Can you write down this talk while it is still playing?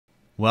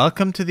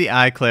Welcome to the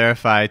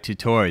iClarified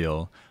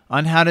tutorial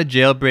on how to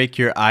jailbreak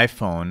your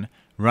iPhone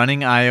running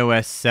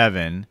iOS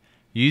 7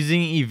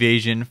 using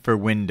Evasi0n for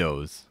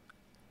Windows.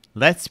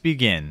 Let's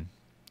begin.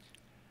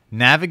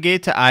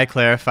 Navigate to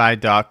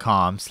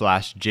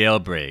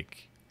iClarified.com/jailbreak.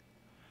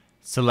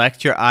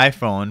 Select your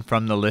iPhone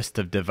from the list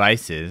of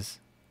devices.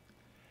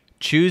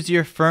 Choose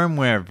your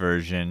firmware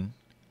version.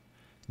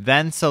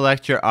 Then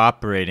select your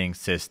operating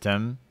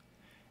system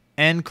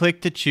and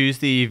click to choose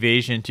the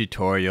Evasi0n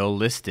tutorial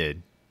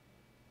listed.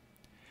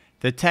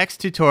 The text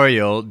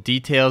tutorial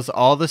details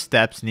all the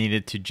steps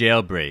needed to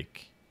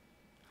jailbreak.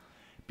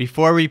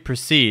 Before we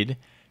proceed,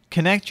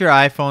 connect your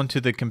iPhone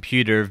to the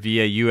computer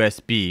via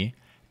USB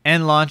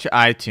and launch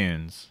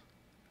iTunes.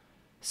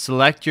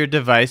 Select your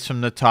device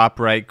from the top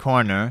right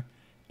corner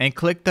and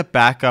click the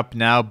Backup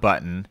Now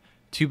button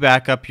to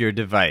back up your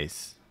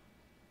device.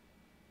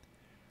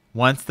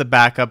 Once the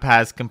backup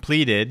has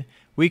completed,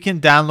 we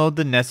can download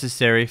the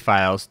necessary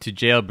files to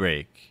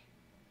jailbreak.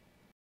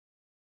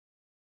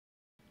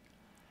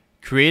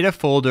 Create a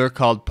folder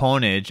called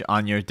Pwnage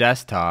on your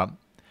desktop,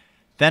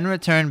 then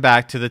return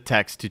back to the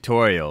text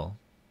tutorial.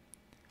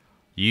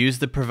 Use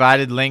the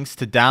provided links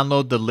to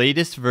download the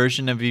latest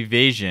version of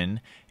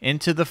Evasi0n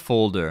into the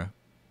folder.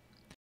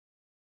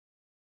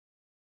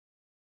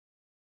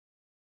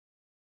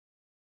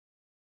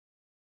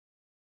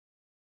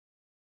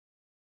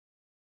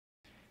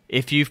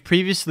 If you've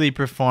previously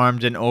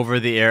performed an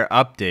over-the-air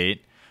update,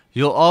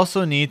 you'll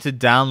also need to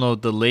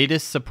download the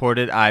latest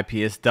supported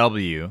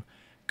IPSW,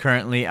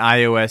 currently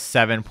iOS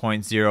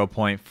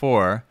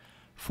 7.0.4,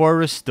 for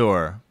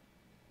restore.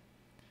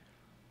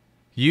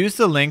 Use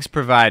the links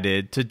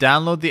provided to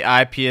download the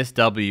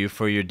IPSW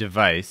for your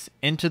device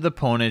into the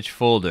Pwnage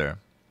folder.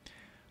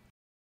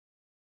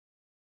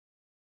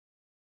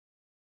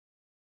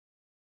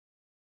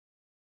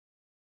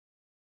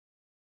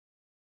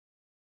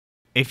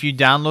 If you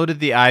downloaded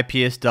the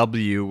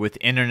IPSW with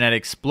Internet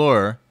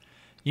Explorer,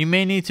 you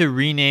may need to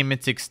rename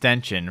its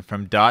extension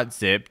from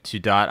 .zip to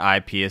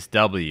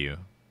 .ipsw.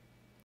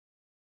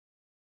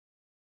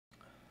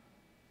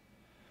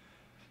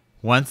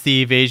 Once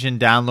the Evasi0n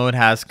download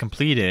has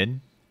completed,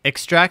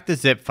 extract the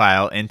zip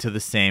file into the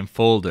same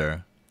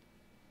folder.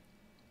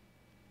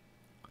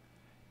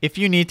 If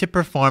you need to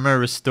perform a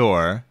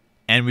restore,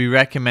 and we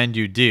recommend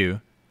you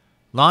do,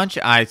 launch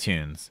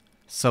iTunes,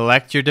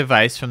 select your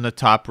device from the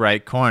top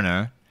right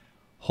corner,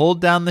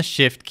 hold down the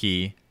Shift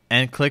key,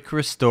 and click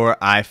Restore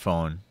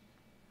iPhone.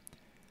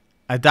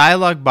 A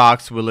dialog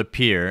box will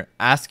appear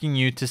asking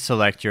you to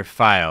select your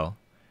file.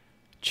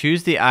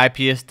 Choose the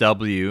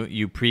IPSW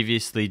you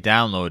previously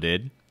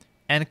downloaded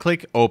and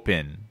click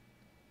Open.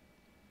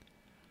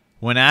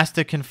 When asked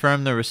to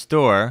confirm the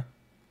restore,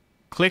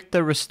 click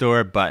the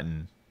Restore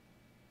button.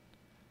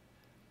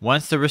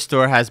 Once the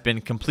restore has been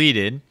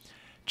completed,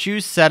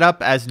 choose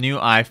Setup as New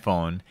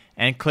iPhone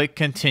and click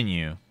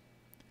Continue.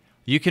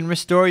 You can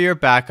restore your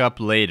backup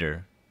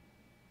later.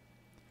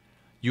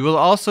 You will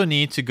also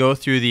need to go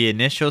through the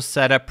initial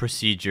setup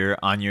procedure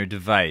on your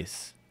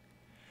device.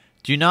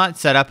 Do not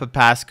set up a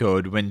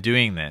passcode when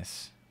doing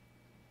this.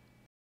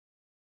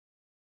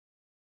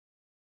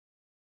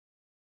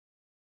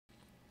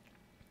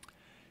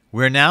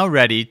 We're now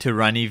ready to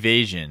run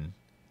Evasi0n.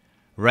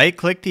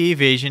 Right-click the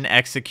Evasi0n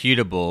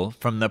executable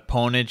from the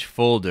Pwnage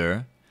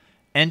folder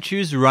and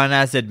choose Run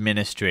as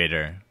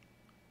Administrator.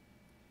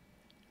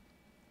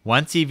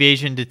 Once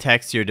Evasi0n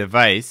detects your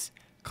device,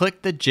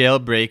 click the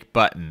Jailbreak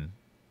button.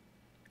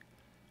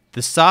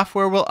 The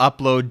software will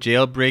upload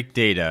jailbreak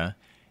data,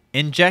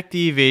 inject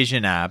the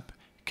Evasi0n app,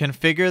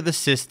 configure the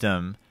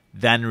system,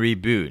 then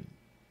reboot.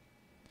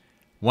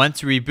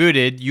 Once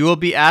rebooted, you will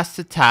be asked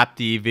to tap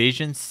the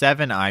Evasi0n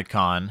 7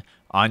 icon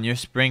on your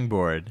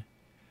springboard.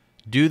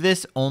 Do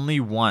this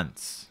only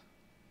once.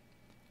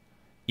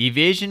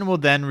 Evasi0n will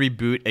then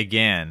reboot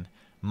again,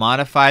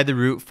 modify the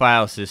root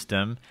file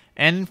system,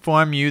 and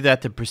inform you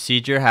that the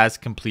procedure has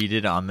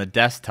completed on the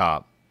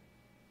desktop.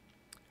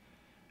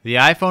 The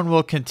iPhone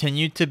will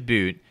continue to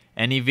boot,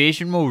 and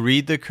Evasi0n will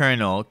read the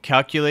kernel,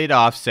 calculate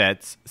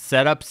offsets,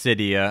 set up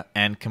Cydia,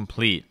 and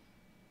complete.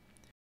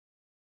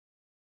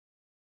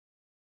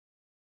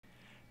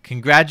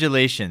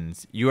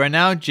 Congratulations, you are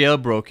now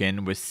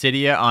jailbroken with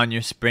Cydia on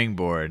your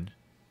springboard.